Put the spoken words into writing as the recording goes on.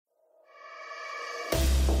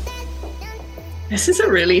This is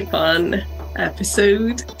a really fun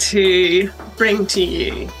episode to bring to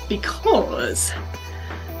you because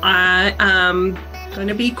I am going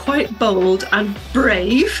to be quite bold and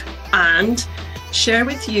brave and share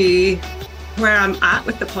with you where I'm at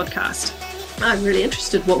with the podcast. I'm really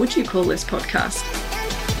interested. What would you call this podcast?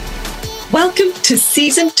 Welcome to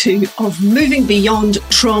season 2 of Moving Beyond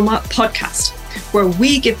Trauma podcast, where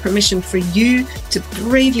we give permission for you to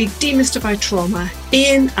bravely demystify trauma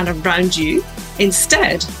in and around you,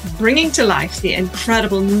 instead bringing to life the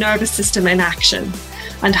incredible nervous system in action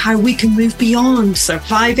and how we can move beyond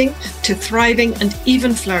surviving to thriving and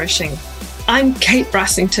even flourishing. I'm Kate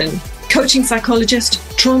Brassington, coaching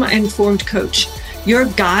psychologist, trauma-informed coach, your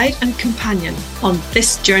guide and companion on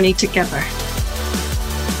this journey together.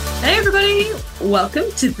 Hey everybody, welcome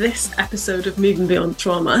to this episode of Moving Beyond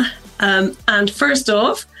Trauma. And first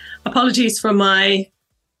off, apologies for my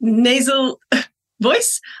nasal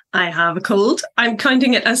voice. I have a cold. I'm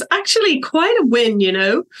counting it as actually quite a win, you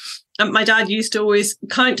know. My dad used to always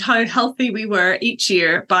count how healthy we were each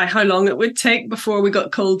year by how long it would take before we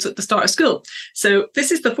got colds at the start of school. So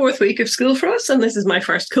this is the 4th week of school for us, and this is my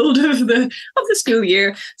first cold of the school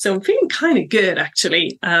year. So I'm feeling kind of good,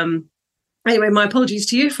 actually. Anyway, my apologies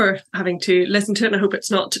to you for having to listen to it, and I hope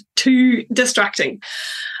it's not too distracting.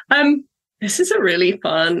 This is a really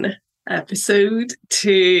fun episode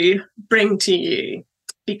to bring to you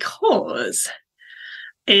because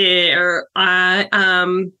I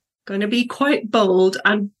am going to be quite bold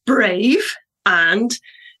and brave and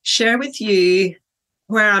share with you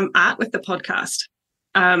where I'm at with the podcast.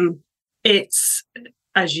 It's,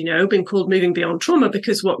 as you know, been called Moving Beyond Trauma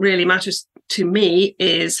because what really matters to me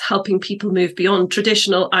is helping people move beyond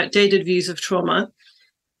traditional, outdated views of trauma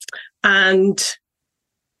and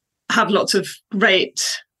have lots of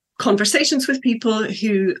great conversations with people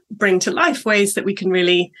who bring to life ways that we can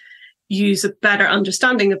really use a better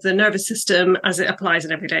understanding of the nervous system as it applies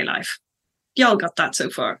in everyday life. Y'all got that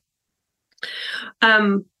so far.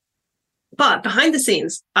 But behind the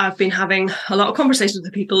scenes, I've been having a lot of conversations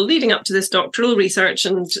with people leading up to this doctoral research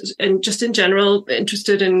and just in general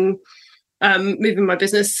interested in moving my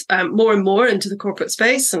business more and more into the corporate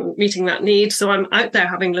space and meeting that need. So I'm out there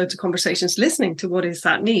having loads of conversations, listening to what is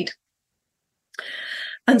that need.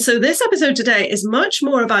 And so this episode today is much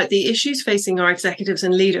more about the issues facing our executives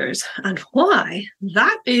and leaders and why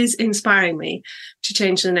that is inspiring me to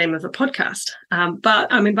change the name of the podcast.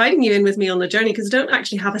 But I'm inviting you in with me on the journey because I don't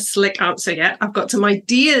actually have a slick answer yet. I've got some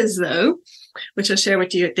ideas, though, which I'll share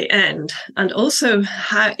with you at the end. And also,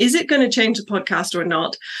 how is it going to change the podcast or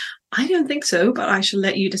not? I don't think so, but I shall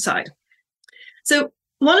let you decide. So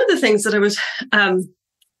one of the things that I was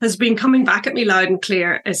has been coming back at me loud and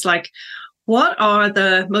clear is like, what are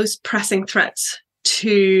the most pressing threats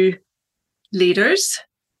to leaders?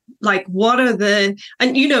 Like, what are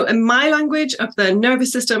and you know, in my language of the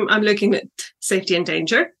nervous system, I'm looking at safety and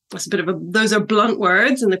danger. That's those are blunt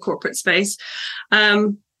words in the corporate space.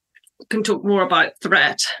 Can talk more about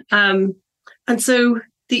threat. And so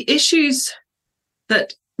the issues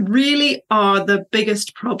that really are the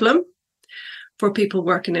biggest problem for people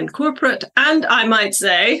working in corporate, and I might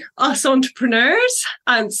say us entrepreneurs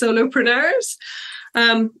and solopreneurs,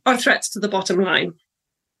 are threats to the bottom line.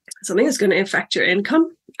 Something that's going to affect your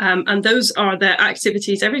income. And those are the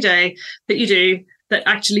activities every day that you do that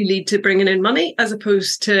actually lead to bringing in money as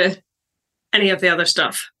opposed to any of the other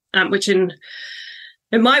stuff, which in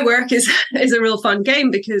my work is a real fun game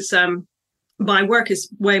because my work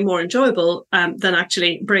is way more enjoyable than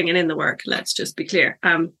actually bringing in the work. Let's just be clear.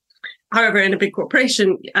 However, in a big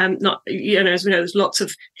corporation, as we know, there's lots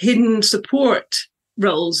of hidden support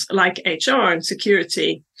roles like HR and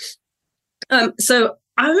security. So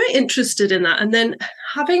I'm very interested in that. And then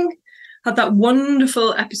having had that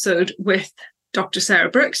wonderful episode with Dr.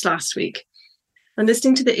 Sarah Brooks last week and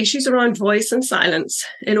listening to the issues around voice and silence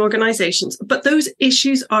in organizations, but those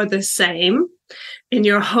issues are the same in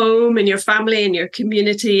your home, in your family, in your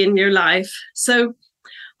community, in your life. So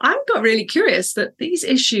I got really curious that these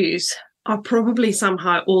issues are probably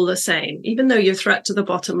somehow all the same, even though your threat to the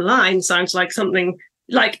bottom line sounds like something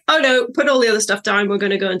like, oh no, put all the other stuff down. We're going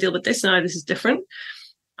to go and deal with this now. This is different.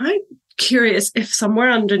 I'm curious if somewhere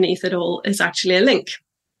underneath it all is actually a link.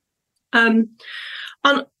 And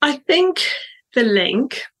I think the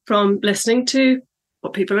link from listening to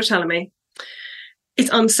what people are telling me is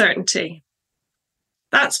uncertainty.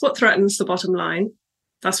 That's what threatens the bottom line.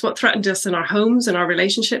 That's what threatened us in our homes, in our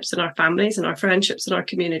relationships, in our families, in our friendships, in our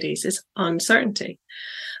communities is uncertainty.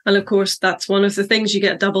 And of course, that's one of the things you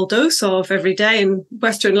get a double dose of every day in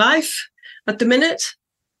Western life at the minute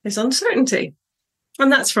is uncertainty.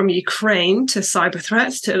 And that's from Ukraine to cyber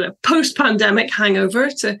threats to the post-pandemic hangover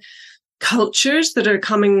to cultures that are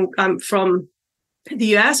coming from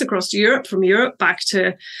the US across Europe, from Europe back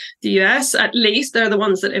to the US. At least they're the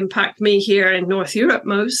ones that impact me here in North Europe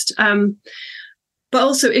most. But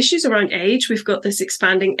also issues around age. We've got this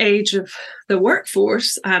expanding age of the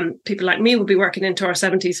workforce. People like me will be working into our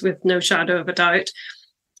 70s with no shadow of a doubt.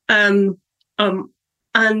 And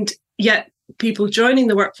yet people joining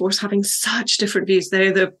the workforce having such different views.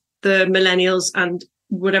 They're the millennials and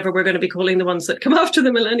whatever we're going to be calling the ones that come after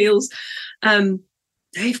the millennials.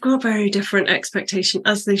 They've got very different expectation,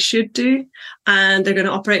 as they should do, and they're going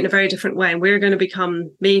to operate in a very different way. And we're going to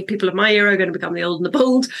become, people of my era are going to become the old and the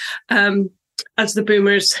bold, as the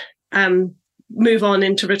boomers move on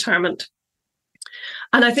into retirement.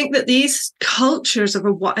 And I think that these cultures of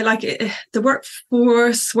the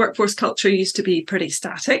workforce culture used to be pretty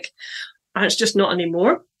static, and it's just not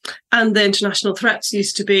anymore. And the international threats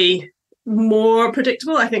used to be more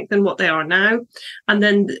predictable, I think, than what they are now. And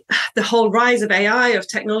then the whole rise of AI, of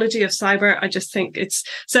technology, of cyber, I just think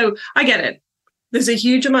so I get it. There's a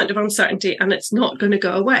huge amount of uncertainty and it's not going to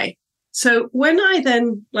go away. So when I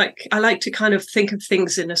then I like to kind of think of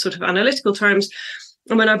things in a sort of analytical terms.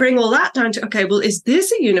 And when I bring all that down to, okay, well, is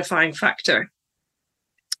this a unifying factor?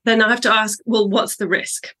 Then I have to ask, well, what's the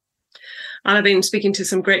risk? And I've been speaking to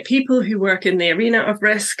some great people who work in the arena of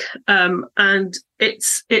risk. And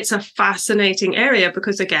it's a fascinating area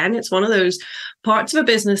because, again, it's one of those parts of a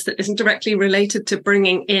business that isn't directly related to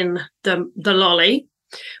bringing in the lolly,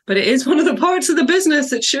 but it is one of the parts of the business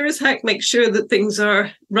that sure as heck makes sure that things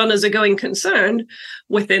are run as a going concern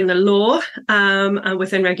within the law and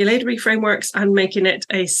within regulatory frameworks, and making it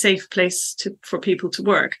a safe place for people to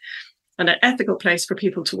work and an ethical place for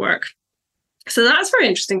people to work. So that's very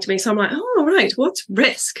interesting to me. So I'm like, oh, right, what's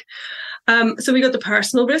risk? So we got the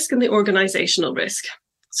personal risk and the organizational risk.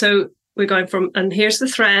 So we're going from, and here's the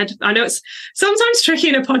thread. I know it's sometimes tricky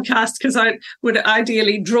in a podcast because I would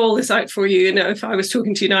ideally draw this out for you. If I was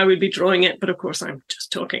talking to you now, I would be drawing it. But of course, I'm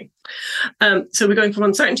just talking. So we're going from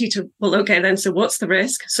uncertainty to, well, okay, then, so what's the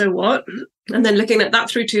risk? So what? And then looking at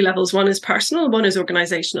that through two levels. One is personal, one is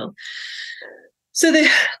organizational. So the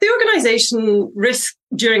organization risk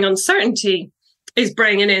during uncertainty is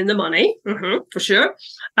bringing in the money, for sure,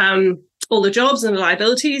 all the jobs and the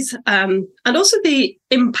liabilities, and also the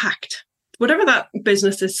impact. Whatever that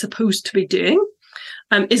business is supposed to be doing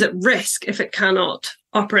is at risk if it cannot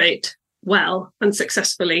operate well and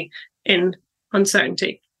successfully in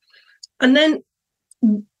uncertainty. And then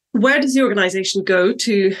where does the organization go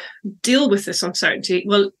to deal with this uncertainty?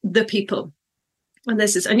 Well, the people. And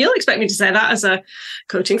you'll expect me to say that as a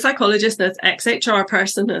coaching psychologist, and as ex-HR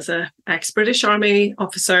person, as a ex-British Army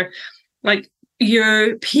officer,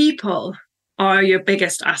 your people are your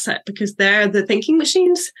biggest asset because they're the thinking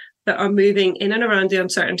machines that are moving in and around the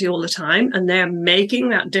uncertainty all the time. And they're making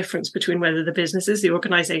that difference between whether the businesses, the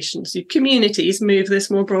organizations, the communities, move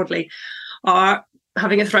this more broadly, are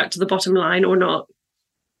having a threat to the bottom line or not.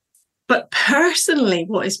 But personally,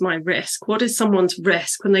 what is my risk? What is someone's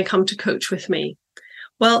risk when they come to coach with me?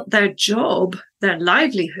 Well, their job, their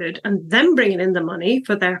livelihood, and them bringing in the money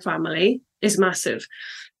for their family is massive.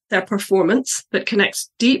 Their performance that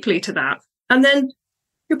connects deeply to that. And then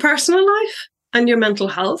your personal life and your mental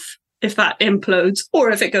health, if that implodes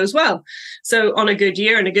or if it goes well. So on a good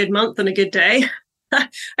year and a good month and a good day,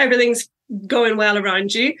 everything's going well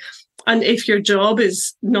around you. And if your job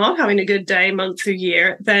is not having a good day, month or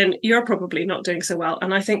year, then you're probably not doing so well.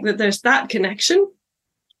 And I think that there's that connection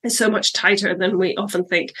is so much tighter than we often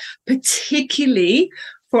think, particularly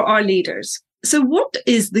for our leaders. So what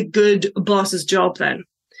is the good boss's job then?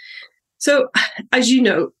 So as you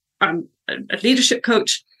know, I'm a leadership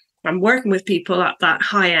coach. I'm working with people at that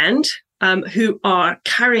high end who are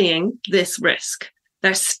carrying this risk.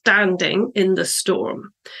 They're standing in the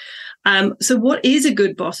storm. So what is a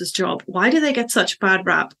good boss's job? Why do they get such bad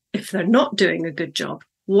rap if they're not doing a good job?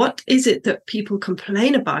 What is it that people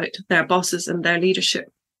complain about their bosses and their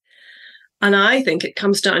leadership? And I think it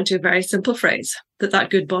comes down to a very simple phrase, that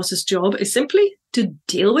good boss's job is simply to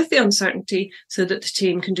deal with the uncertainty so that the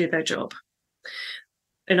team can do their job.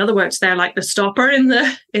 In other words, they're like the stopper in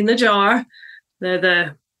the jar. They're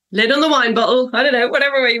the lid on the wine bottle. I don't know,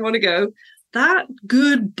 whatever way you want to go. That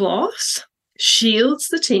good boss shields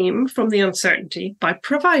the team from the uncertainty by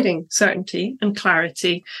providing certainty and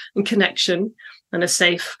clarity and connection and a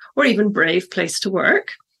safe or even brave place to work.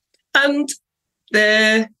 And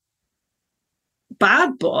the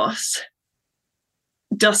bad boss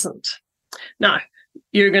doesn't. Now,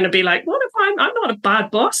 you're going to be like, what if I'm not a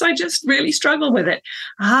bad boss? I just really struggle with it.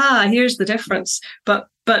 Here's the difference. But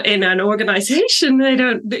in an organization,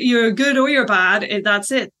 you're good or you're bad.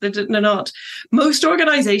 That's it. They're not. Most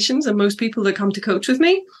organizations and most people that come to coach with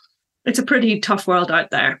me, it's a pretty tough world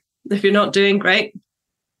out there. If you're not doing great,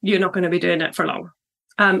 you're not going to be doing it for long.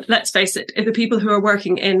 Let's face it, if the people who are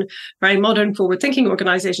working in very modern, forward-thinking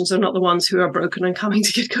organizations are not the ones who are broken and coming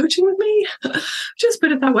to get coaching with me. Just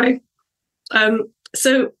put it that way.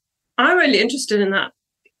 So I'm really interested in that.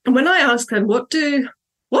 And when I ask them, what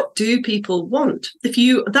do people want? If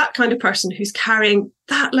you, that kind of person who's carrying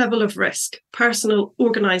that level of risk, personal,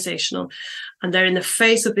 organizational, and they're in the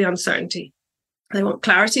face of the uncertainty, they want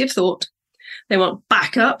clarity of thought. They want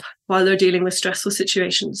backup while they're dealing with stressful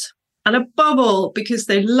situations. And above all, because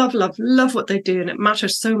they love what they do, and it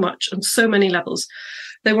matters so much on so many levels,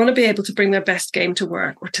 they want to be able to bring their best game to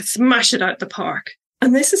work or to smash it out the park.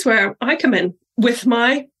 And this is where I come in with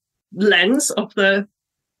my lens of the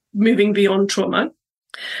moving beyond trauma,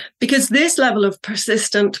 because this level of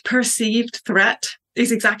persistent, perceived threat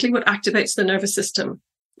is exactly what activates the nervous system.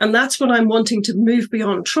 And that's what I'm wanting to move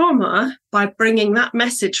beyond trauma by bringing that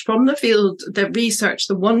message from the field, the research,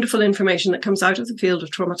 the wonderful information that comes out of the field of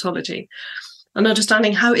traumatology, and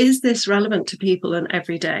understanding how is this relevant to people in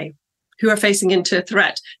every day who are facing into a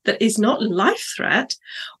threat that is not life threat,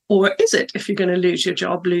 or is it if you're going to lose your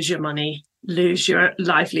job, lose your money, lose your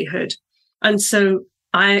livelihood? And so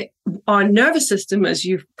our nervous system, as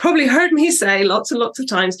you've probably heard me say lots and lots of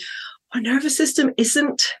times, our nervous system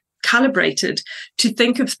isn't calibrated to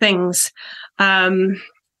think of things in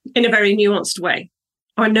a very nuanced way.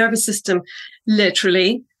 Our nervous system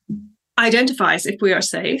literally identifies if we are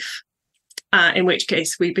safe, in which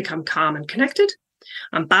case we become calm and connected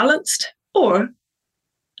and balanced, or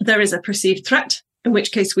there is a perceived threat, in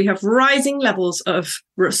which case we have rising levels of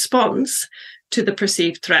response to the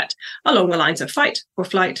perceived threat along the lines of fight or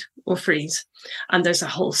flight or freeze. And there's a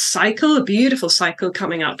whole cycle, a beautiful cycle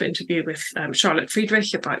coming up, interview with Charlotte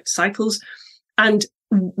Friedrich about cycles. And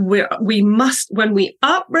we must, when we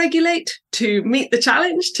upregulate to meet the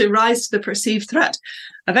challenge, to rise to the perceived threat,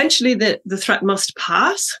 eventually the threat must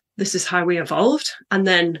pass. This is how we evolved. And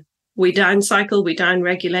then we down cycle, we down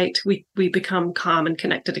regulate, we become calm and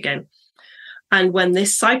connected again. And when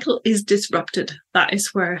this cycle is disrupted, that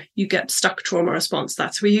is where you get stuck trauma response.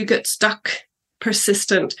 That's where you get stuck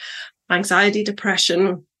persistent anxiety,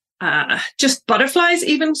 depression, just butterflies,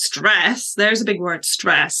 even stress. There's a big word,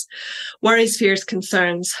 stress, worries, fears,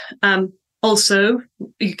 concerns. Also,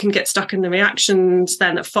 you can get stuck in the reactions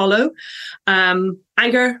then that follow.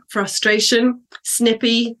 Anger, frustration,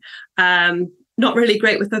 snippy, not really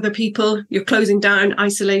great with other people. You're closing down,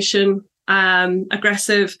 isolation,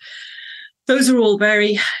 aggressive. Those are all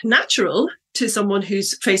very natural to someone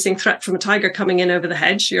who's facing threat from a tiger coming in over the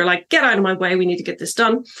hedge. You're like, get out of my way. We need to get this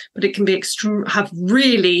done. But it can be have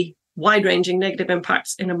really wide-ranging negative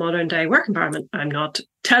impacts in a modern day work environment. I'm not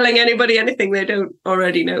telling anybody anything they don't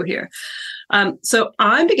already know here. So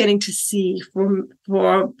I'm beginning to see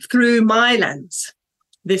through my lens,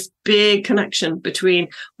 this big connection between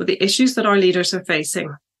the issues that our leaders are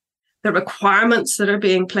facing, the requirements that are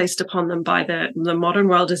being placed upon them by the modern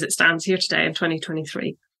world as it stands here today in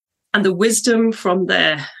 2023, and the wisdom from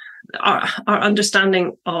our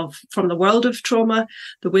understanding from the world of trauma,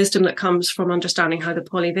 the wisdom that comes from understanding how the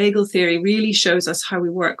polyvagal theory really shows us how we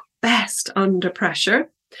work best under pressure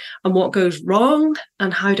and what goes wrong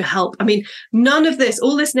and how to help. I mean, none of this,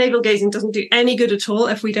 all this navel gazing doesn't do any good at all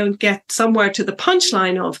if we don't get somewhere to the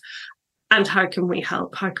punchline of, and how can we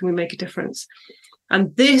help? How can we make a difference?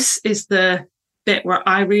 And this is the bit where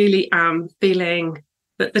I really am feeling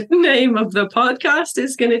that the name of the podcast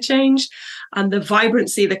is going to change, and the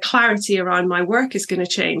vibrancy, the clarity around my work is going to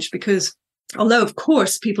change, because although, of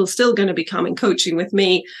course, people are still going to be coming coaching with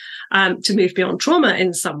me to move beyond trauma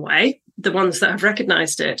in some way, the ones that have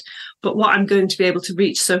recognized it. But what I'm going to be able to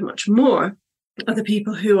reach so much more are the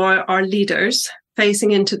people who are leaders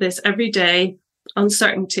facing into this everyday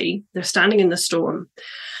uncertainty. They're standing in the storm.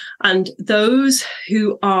 And those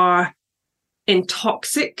who are in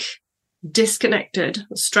toxic, disconnected,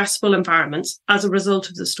 stressful environments as a result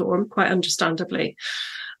of the storm, quite understandably,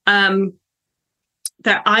 they're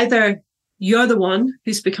either you're the one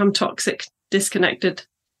who's become toxic, disconnected,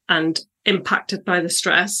 and impacted by the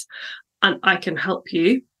stress, and I can help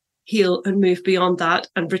you heal and move beyond that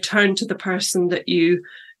and return to the person that you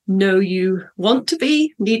know you want to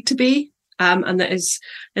be, need to be. And that is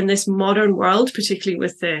in this modern world, particularly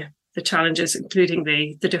with the challenges, including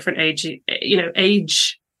the different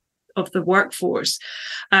age of the workforce.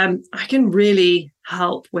 I can really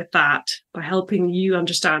help with that by helping you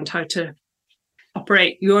understand how to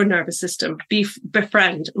operate your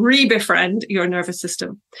re-befriend your nervous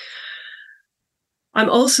system. I'm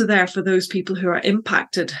also there for those people who are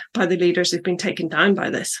impacted by the leaders who've been taken down by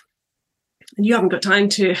this. And you haven't got time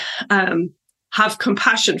to have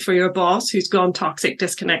compassion for your boss who's gone toxic,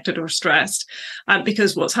 disconnected, or stressed,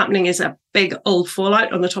 because what's happening is a big old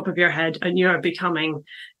fallout on the top of your head and you're becoming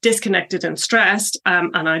disconnected and stressed.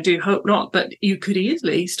 And I do hope not, but you could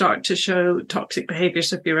easily start to show toxic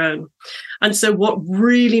behaviors of your own. And so what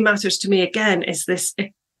really matters to me, again, is this: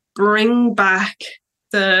 bring back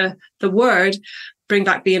the bring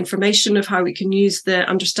back the information of how we can use the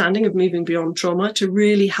understanding of moving beyond trauma to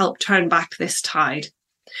really help turn back this tide.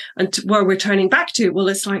 And where we're turning back to, well,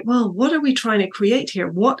 it's like, well, what are we trying to create here?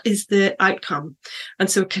 What is the outcome? And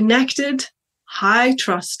so connected, high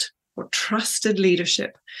trust, or trusted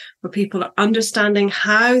leadership, where people are understanding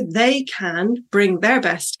how they can bring their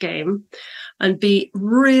best game and be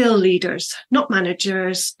real leaders, not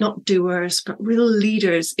managers, not doers, but real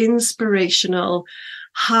leaders, inspirational,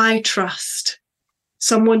 high trust,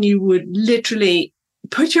 someone you would literally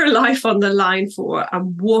put your life on the line for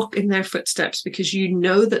and walk in their footsteps because you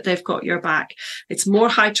know that they've got your back. It's more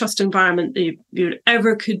high trust environment than you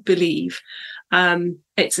ever could believe.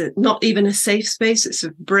 It's not even a safe space. It's a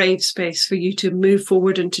brave space for you to move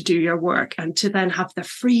forward and to do your work and to then have the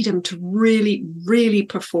freedom to really, really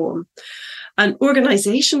perform. And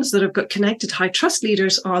organizations that have got connected high trust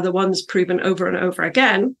leaders are the ones proven over and over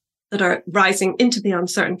again that are rising into the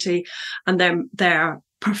uncertainty, and they're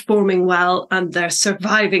performing well, and they're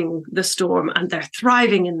surviving the storm, and they're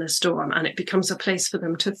thriving in the storm, and it becomes a place for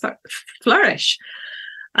them to flourish.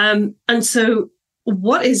 And so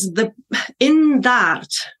what is in that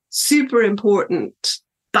super important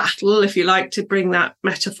battle, if you like to bring that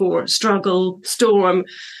metaphor, struggle, storm,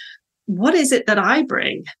 what is it that I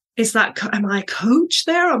bring? Is that, am I a coach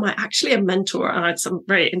there? Or am I actually a mentor? And I had some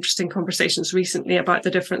very interesting conversations recently about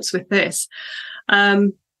the difference with this.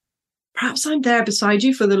 Perhaps I'm there beside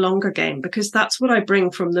you for the longer game, because that's what I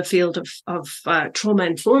bring from the field of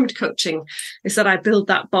trauma-informed coaching, is that I build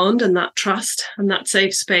that bond and that trust and that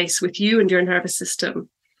safe space with you and your nervous system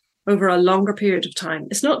over a longer period of time.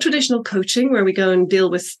 It's not traditional coaching where we go and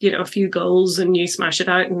deal with, a few goals and you smash it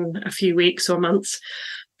out in a few weeks or months.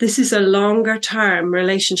 This is a longer term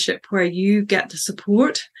relationship where you get the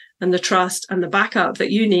support and the trust and the backup that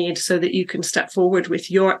you need so that you can step forward with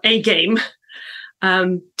your A game,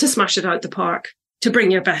 to smash it out the park, to bring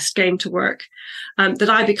your best game to work, that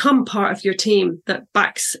I become part of your team that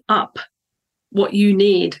backs up what you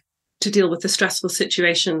need to deal with the stressful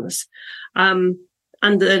situations. And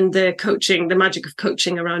then the coaching, the magic of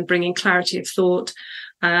coaching around bringing clarity of thought,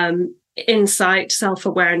 insight,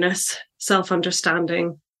 self-awareness,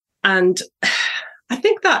 self-understanding. And I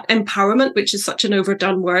think that empowerment, which is such an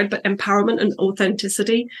overdone word, but empowerment and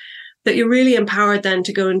authenticity, that you're really empowered then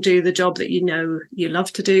to go and do the job that you know you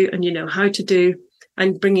love to do and you know how to do,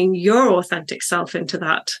 and bringing your authentic self into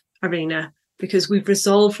that arena, because we've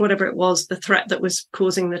resolved whatever it was, the threat that was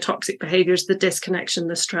causing the toxic behaviors, the disconnection,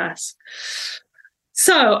 the stress.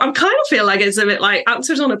 So I'm kind of feel like it's a bit like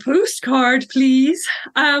answers on a postcard, please.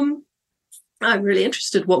 I'm really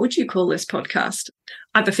interested. What would you call this podcast?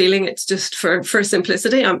 I have a feeling it's just for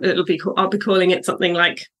simplicity. I'll be calling it something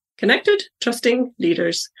like Connected, Trusting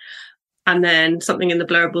Leaders. And then something in the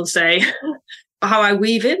blurb will say how I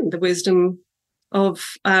weave in the wisdom of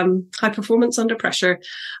high performance under pressure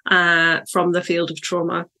from the field of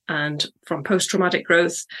trauma and from post-traumatic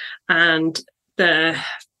growth, and the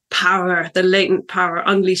power, the latent power,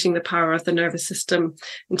 unleashing the power of the nervous system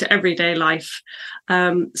into everyday life.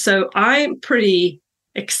 So I'm pretty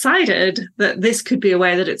excited that this could be a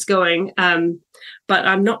way that it's going, but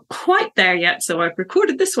I'm not quite there yet. So I've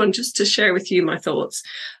recorded this one just to share with you my thoughts.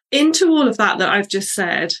 Into all of that I've just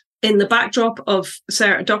said, in the backdrop of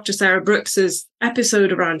Dr. Sarah Brooks's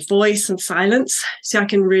episode around voice and silence, I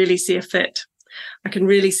can really see a fit. I can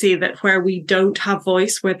really see that where we don't have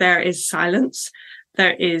voice, where there is silence,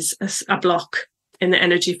 there is a block in the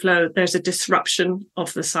energy flow. There's a disruption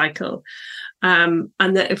of the cycle. And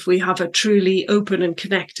that if we have a truly open and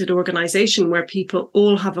connected organization where people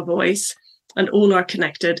all have a voice and all are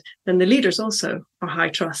connected, then the leaders also are high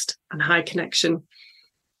trust and high connection.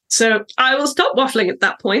 So I will stop waffling at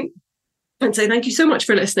that point and say thank you so much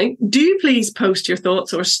for listening. Do please post your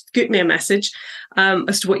thoughts or scoot me a message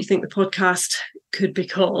as to what you think the podcast could be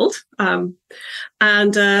called. And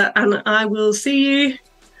I will speak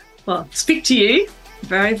to you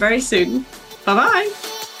very, very soon. Bye-bye.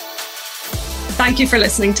 Thank you for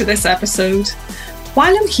listening to this episode.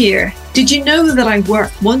 While I'm here, did you know that I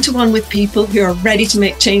work one-to-one with people who are ready to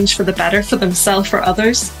make change for the better for themselves or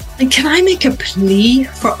others? And can I make a plea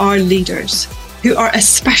for our leaders who are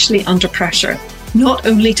especially under pressure, not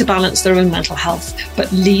only to balance their own mental health,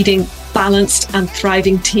 but leading balanced and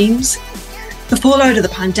thriving teams? The fallout of the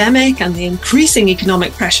pandemic and the increasing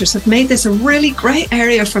economic pressures have made this a really great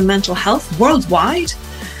area for mental health worldwide.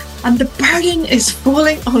 And the burden is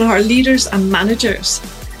falling on our leaders and managers.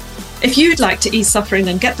 If you'd like to ease suffering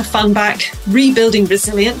and get the fun back, rebuilding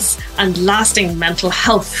resilience and lasting mental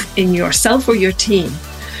health in yourself or your team,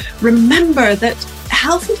 remember that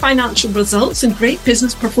healthy financial results and great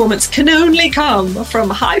business performance can only come from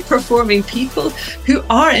high-performing people who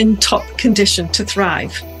are in top condition to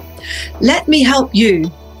thrive. Let me help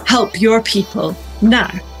you help your people.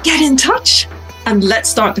 Now, get in touch and let's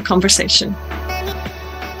start the conversation.